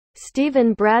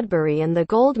Stephen Bradbury, and the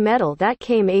gold medal that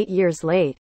came 8 years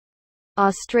late.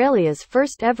 Australia's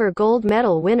first ever gold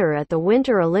medal winner at the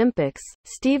Winter Olympics,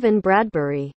 Stephen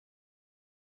Bradbury,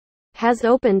 has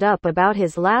opened up about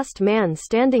his last man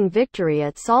standing victory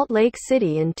at Salt Lake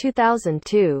City in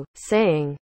 2002,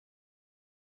 saying,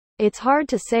 "It's hard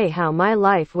to say how my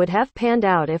life would have panned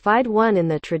out if I'd won in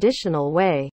the traditional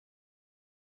way.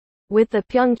 With the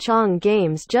Pyeongchang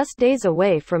Games just days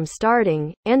away from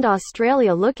starting, and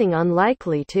Australia looking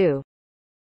unlikely to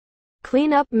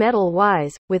clean up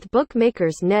medal-wise, with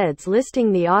bookmakers Neds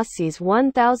listing the Aussies'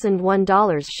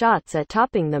 $1,001 shots at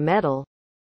topping the medal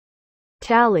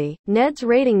tally, Neds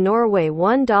rating Norway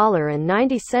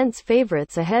 $1.90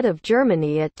 favorites ahead of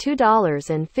Germany at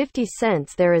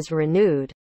 $2.50. There is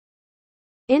renewed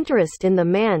interest in the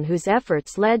man whose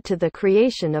efforts led to the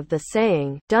creation of the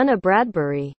saying, "Done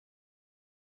Bradbury."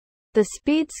 The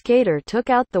speed skater took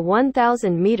out the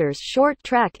 1,000 meters short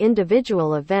track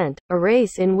individual event, a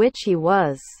race in which he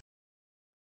was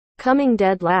coming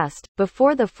dead last,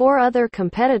 before the four other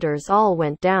competitors all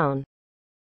went down,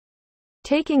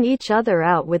 taking each other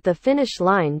out with the finish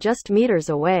line just meters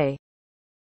away.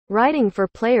 Writing for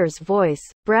Player's Voice,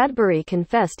 Bradbury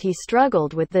confessed he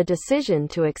struggled with the decision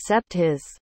to accept his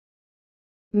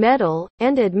medal,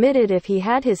 and admitted if he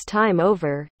had his time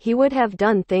over, he would have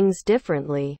done things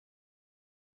differently.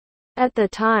 At the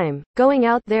time, going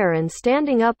out there and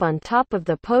standing up on top of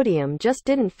the podium just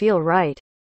didn't feel right.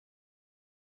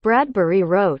 Bradbury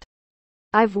wrote,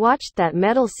 "I've watched that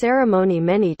medal ceremony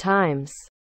many times,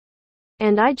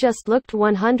 and I just looked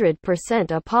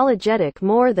 100% apologetic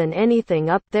more than anything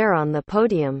up there on the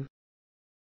podium.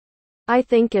 I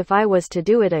think if I was to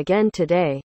do it again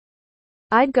today,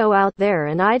 I'd go out there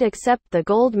and I'd accept the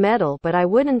gold medal, but I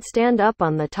wouldn't stand up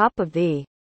on the top of the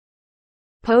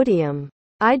podium.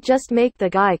 I'd just make the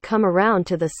guy come around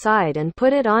to the side and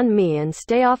put it on me and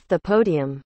stay off the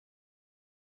podium.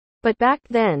 But back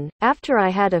then, after I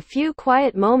had a few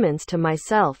quiet moments to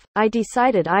myself, I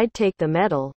decided I'd take the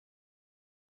medal.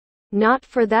 Not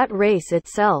for that race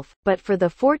itself, but for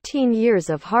the 14 years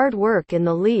of hard work in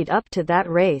the lead up to that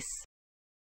race."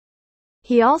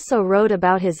 He also wrote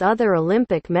about his other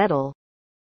Olympic medal,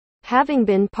 having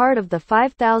been part of the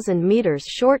 5,000 meters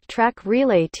short track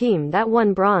relay team that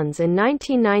won bronze in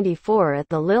 1994 at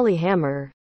the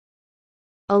Lillehammer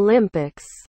Olympics.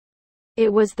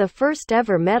 It was the first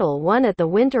ever medal won at the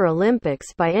Winter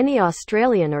Olympics by any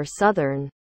Australian or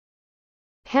Southern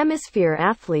Hemisphere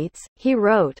athletes, he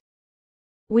wrote.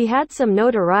 "We had some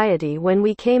notoriety when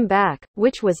we came back,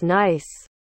 which was nice.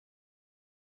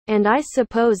 And I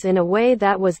suppose in a way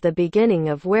that was the beginning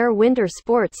of where winter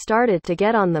sports started to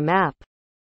get on the map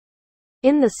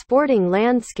in the sporting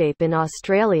landscape in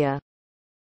Australia."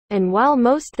 And while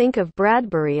most think of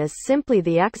Bradbury as simply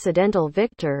the accidental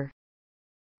victor,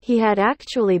 he had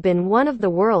actually been one of the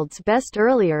world's best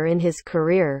earlier in his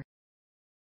career,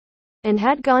 and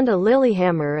had gone to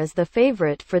Lillehammer as the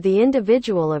favorite for the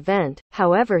individual event.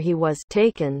 However, he was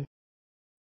taken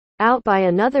out by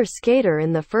another skater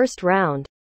in the first round.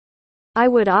 "I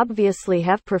would obviously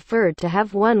have preferred to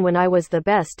have won when I was the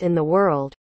best in the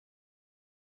world.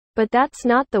 But that's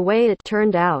not the way it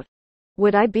turned out.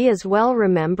 Would I be as well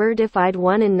remembered if I'd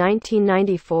won in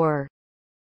 1994?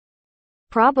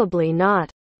 Probably not.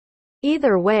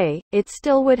 Either way, it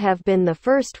still would have been the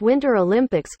first Winter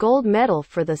Olympics gold medal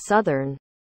for the Southern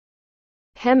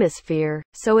Hemisphere,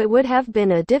 so it would have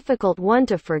been a difficult one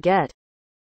to forget.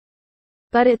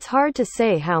 But it's hard to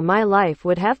say how my life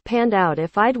would have panned out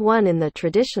if I'd won in the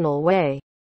traditional way.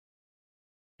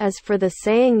 As for the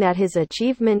saying that his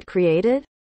achievement created,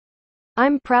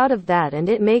 I'm proud of that, and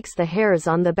it makes the hairs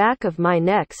on the back of my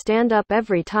neck stand up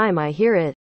every time I hear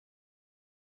it.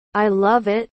 I love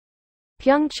it."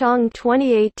 Pyeongchang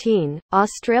 2018,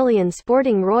 Australian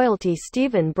sporting royalty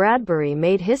Stephen Bradbury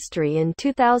made history in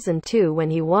 2002 when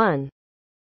he won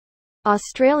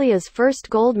Australia's first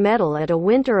gold medal at a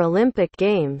Winter Olympic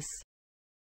Games,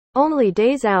 only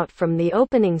days out from the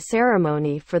opening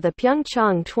ceremony for the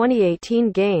Pyeongchang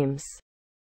 2018 Games.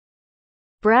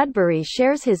 Bradbury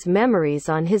shares his memories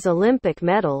on his Olympic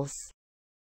medals,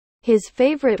 his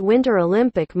favorite Winter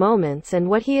Olympic moments, and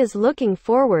what he is looking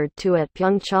forward to at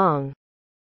Pyeongchang.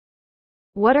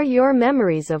 What are your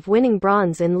memories of winning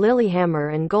bronze in Lillehammer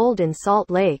and gold in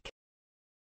Salt Lake?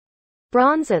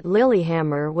 Bronze at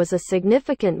Lillehammer was a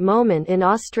significant moment in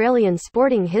Australian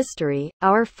sporting history,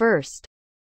 our first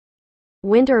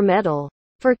winter medal.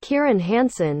 For Kieran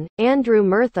Hansen, Andrew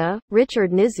Murtha,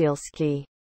 Richard Nizielski,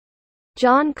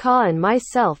 John Kaw and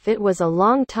myself, it was a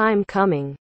long time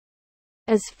coming.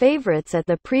 As favourites at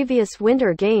the previous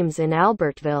Winter Games in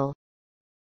Albertville,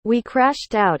 We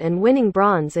crashed out, and winning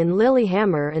bronze in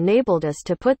Lillehammer enabled us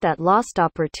to put that lost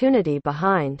opportunity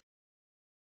behind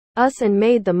us and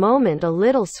made the moment a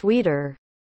little sweeter.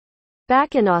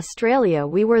 Back in Australia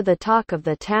we were the talk of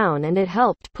the town, and it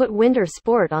helped put winter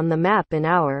sport on the map in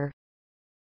our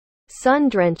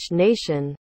sun-drenched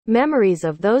nation. Memories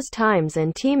of those times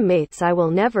and teammates I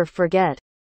will never forget.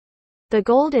 The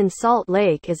gold in Salt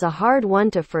Lake is a hard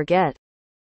one to forget.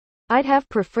 I'd have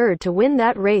preferred to win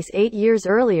that race 8 years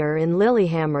earlier in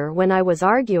Lillehammer, when I was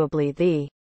arguably the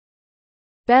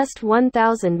best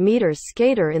 1,000 meters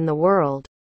skater in the world.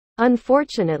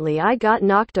 Unfortunately, I got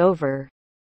knocked over.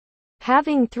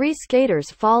 Having 3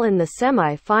 skaters fall in the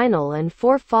semi-final and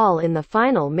 4 fall in the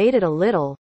final made it a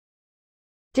little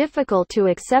difficult to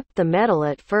accept the medal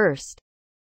at first.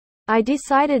 I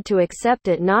decided to accept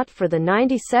it not for the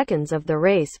 90 seconds of the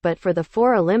race but for the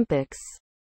 4 Olympics.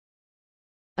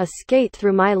 A skate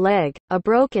through my leg, a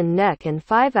broken neck, and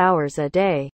 5 hours a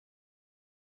day.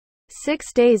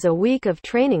 6 days a week of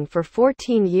training for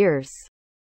 14 years.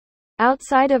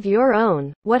 Outside of your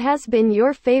own, what has been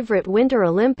your favorite Winter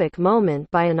Olympic moment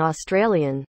by an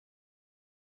Australian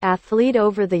athlete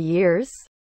over the years?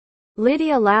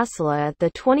 Lydia Lassila at the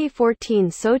 2014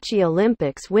 Sochi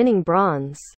Olympics, winning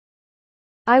bronze.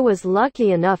 I was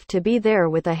lucky enough to be there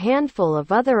with a handful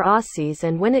of other Aussies,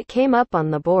 and when it came up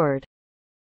on the board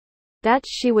that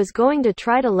she was going to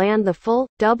try to land the full,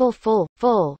 double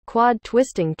full, quad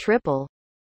twisting triple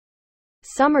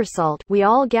somersault, we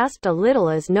all gasped a little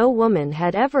as no woman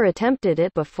had ever attempted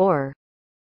it before.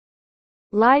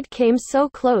 Lyde came so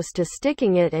close to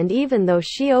sticking it, and even though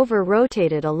she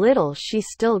over-rotated a little she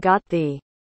still got the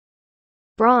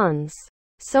bronze.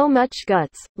 So much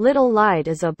guts, little Lyde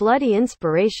is a bloody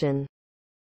inspiration.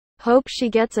 Hope she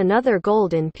gets another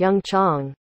gold in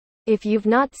Pyeongchang. If you've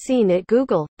not seen it,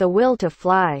 Google The Will to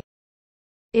Fly.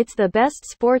 It's the best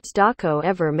sports doco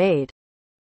ever made.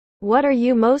 What are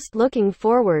you most looking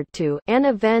forward to, an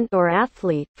event or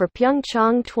athlete, for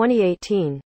Pyeongchang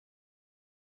 2018?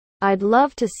 I'd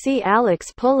love to see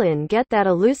Alex Pullin get that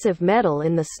elusive medal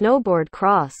in the snowboard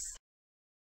cross.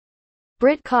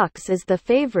 Britt Cox is the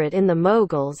favorite in the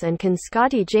moguls, and can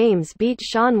Scotty James beat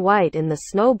Shaun White in the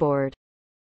snowboard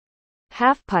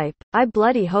halfpipe? I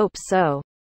bloody hope so.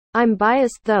 I'm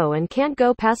biased though and can't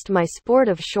go past my sport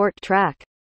of short track.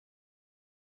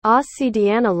 Aussie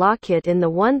Deanna Lockett in the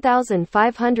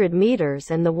 1,500 meters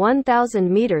and the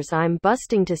 1,000 meters. I'm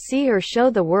busting to see her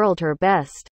show the world her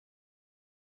best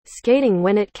skating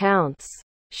when it counts.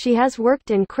 She has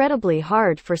worked incredibly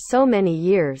hard for so many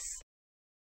years.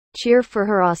 Cheer for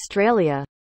her, Australia.